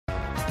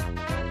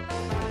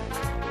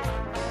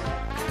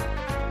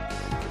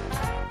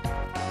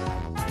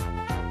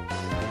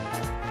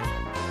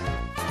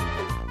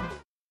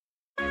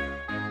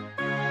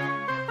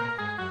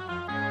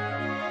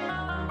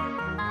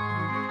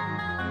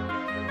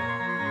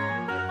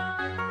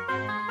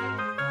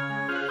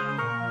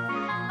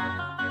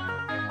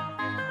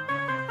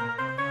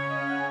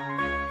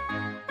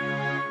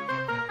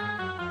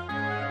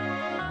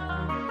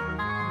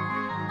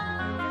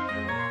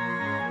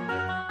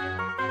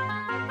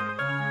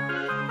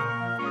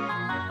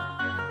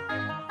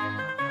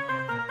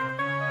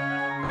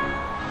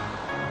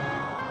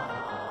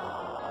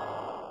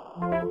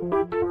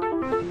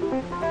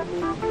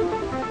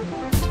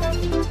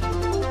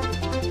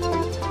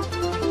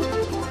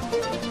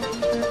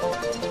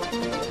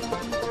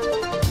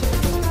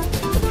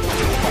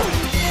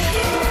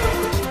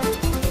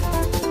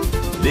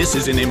This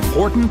is an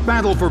important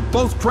battle for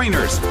both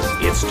trainers.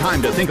 It's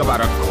time to think about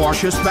a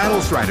cautious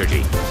battle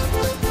strategy.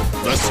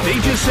 The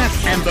stage is set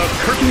and the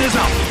curtain is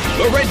up.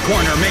 The red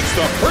corner makes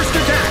the first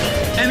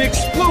attack. An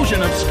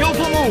explosion of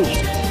skillful moves.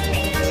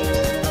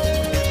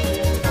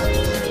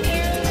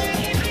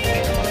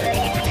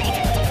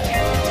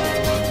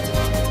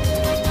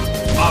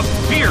 A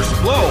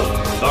fierce blow.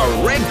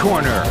 The red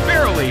corner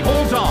barely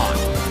holds on.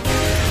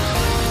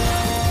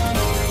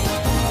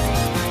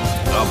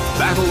 The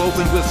battle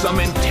opened with some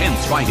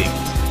intense fighting.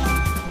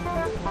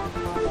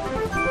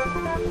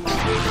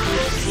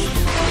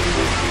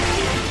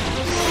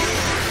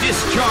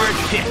 Discharge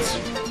hits.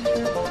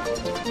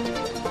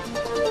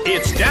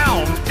 It's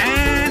down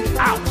and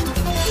out.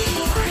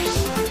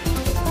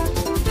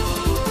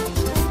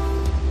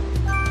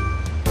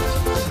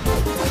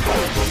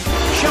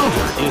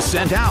 Shellder is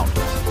sent out.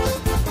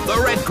 The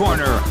red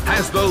corner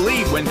has the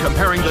lead when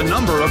comparing the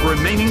number of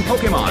remaining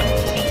Pokémon.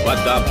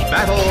 But the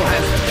battle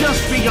has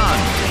just begun.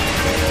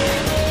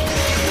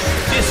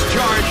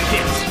 Discharge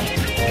hits.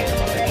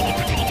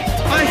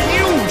 A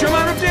huge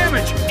amount of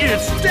damage.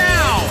 It's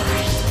down.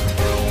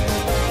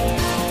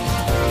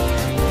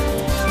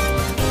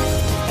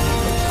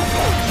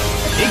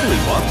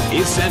 Igglybuff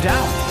is sent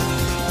out.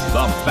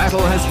 The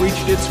battle has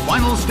reached its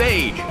final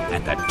stage,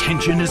 and the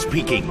tension is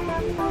peaking.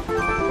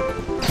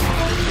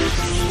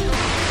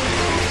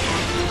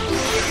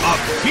 A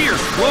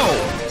fierce blow!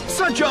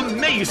 Such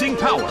amazing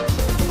power!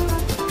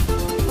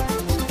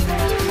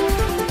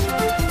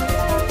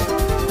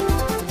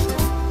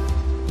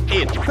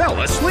 It fell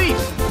asleep!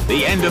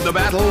 The end of the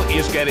battle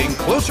is getting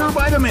closer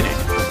by the minute.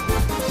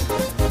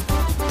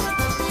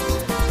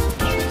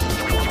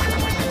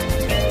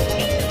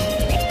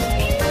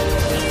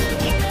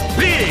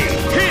 Big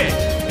hit!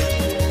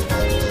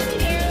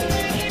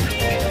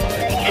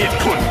 It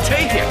couldn't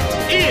take it!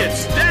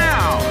 It's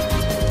down!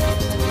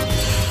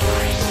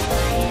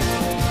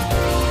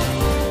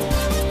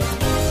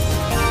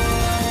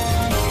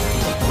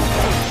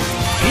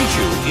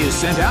 Pichu is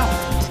sent out.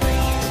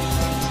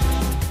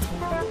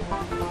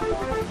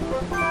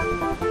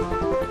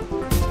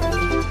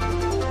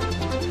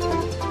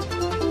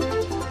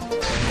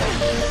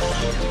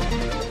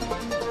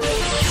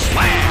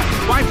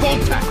 Slam by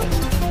Bolt Tackle.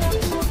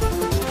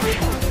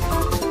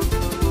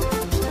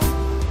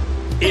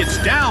 It's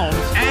down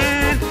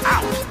and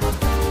out.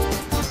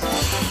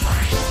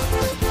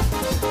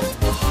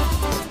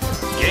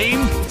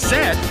 Game,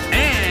 set,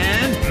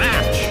 and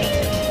match.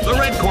 The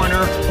red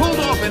corner pulled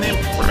off an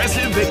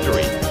impressive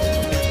victory.